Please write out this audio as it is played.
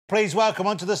Please welcome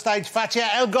onto the stage Fatiha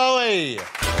El Ghorri.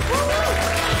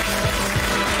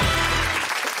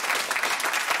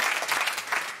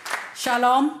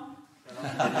 Shalom.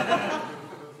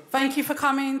 Thank you for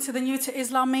coming to the New to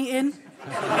Islam meeting.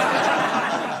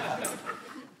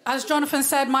 As Jonathan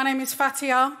said, my name is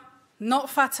Fatiha, not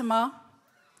Fatima,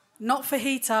 not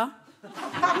Fahita,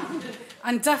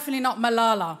 and definitely not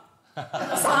Malala.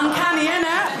 It's uncanny,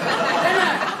 innit?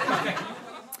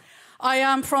 I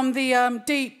am from the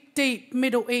deep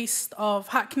Middle East of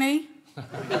Hackney.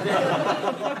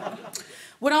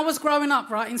 When I was growing up,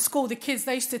 right, in school, the kids,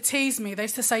 they used to tease me. They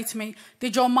used to say to me,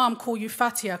 did your mum call you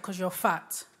Fatiha because you're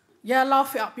fat? Yeah,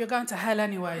 laugh it up, you're going to hell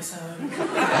anyway, so...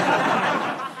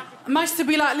 I used to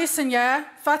be like, listen, yeah,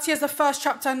 Fatiha is the first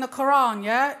chapter in the Quran,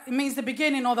 yeah? It means the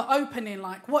beginning or the opening,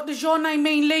 like, what does your name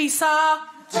mean, Lisa?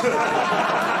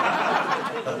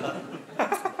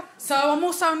 So I'm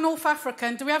also North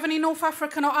African. Do we have any North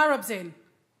African or Arabs in?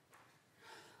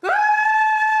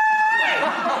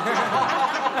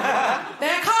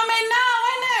 They're coming now,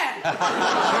 innit?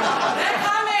 They're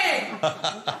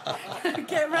coming.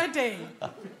 Get ready.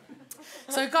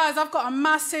 So, guys, I've got a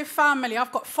massive family.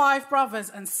 I've got 5 brothers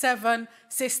and 7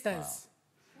 sisters.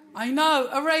 Wow. I know,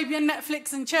 Arabian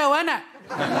Netflix and chill, innit?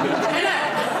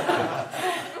 Innit?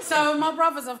 So, my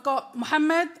brothers, I've got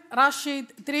Muhammad,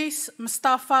 Rashid, Idris,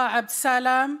 Mustafa, Abd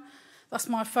Salam. That's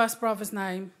my first brother's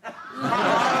name.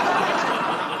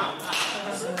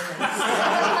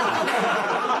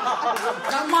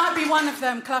 That might be one of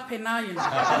them clapping now, you know.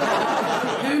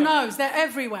 Who knows? They're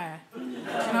everywhere. You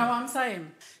know what I'm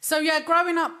saying? So, yeah,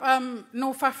 growing up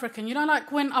North African, you know,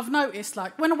 like when I've noticed,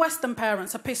 like, when Western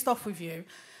parents are pissed off with you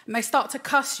and they start to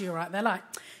cuss you, right, they're like,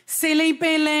 silly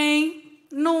Billy,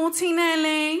 naughty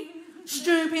Nelly,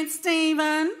 stupid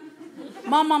Stephen.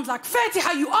 My mum's like,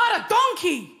 Fatiha, you are a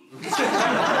donkey.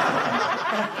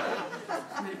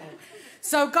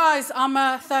 So, guys, I'm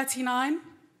 39.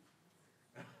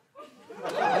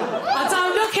 I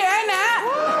don't look it, innit?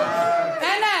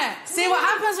 Innit? See what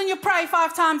happens when you pray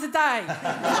 5 times a day.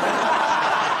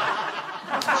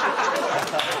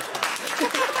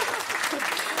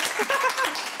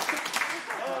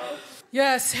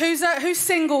 Yes, who's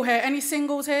single here? Any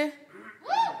singles here?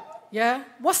 Yeah?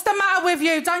 What's the matter with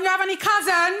you? Don't you have any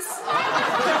cousins?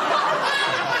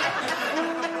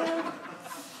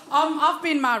 I've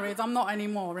been married. I'm not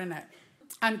anymore, innit?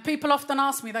 And people often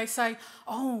ask me, they say,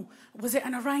 oh, was it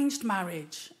an arranged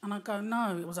marriage? And I go,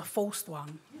 no, it was a forced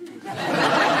one.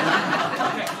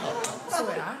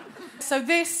 So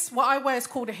this, what I wear is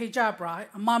called a hijab, right?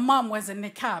 And my mum wears a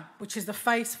niqab, which is the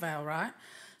face veil, right?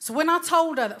 So when I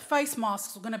told her that face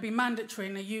masks were going to be mandatory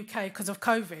in the UK because of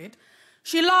COVID,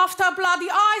 she laughed her bloody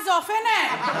eyes off,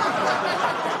 innit?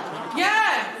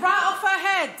 Yeah, right off her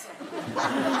head.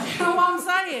 You know what I'm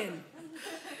saying?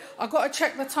 I've got to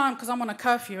check the time because I'm on a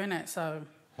curfew, innit, so...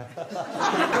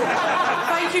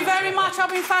 Thank you very much. I've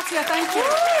been Fatiha, thank you.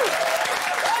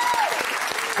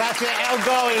 Fatiha El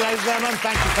Ghorri, ladies and gentlemen.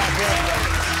 Thank you, Fatiha.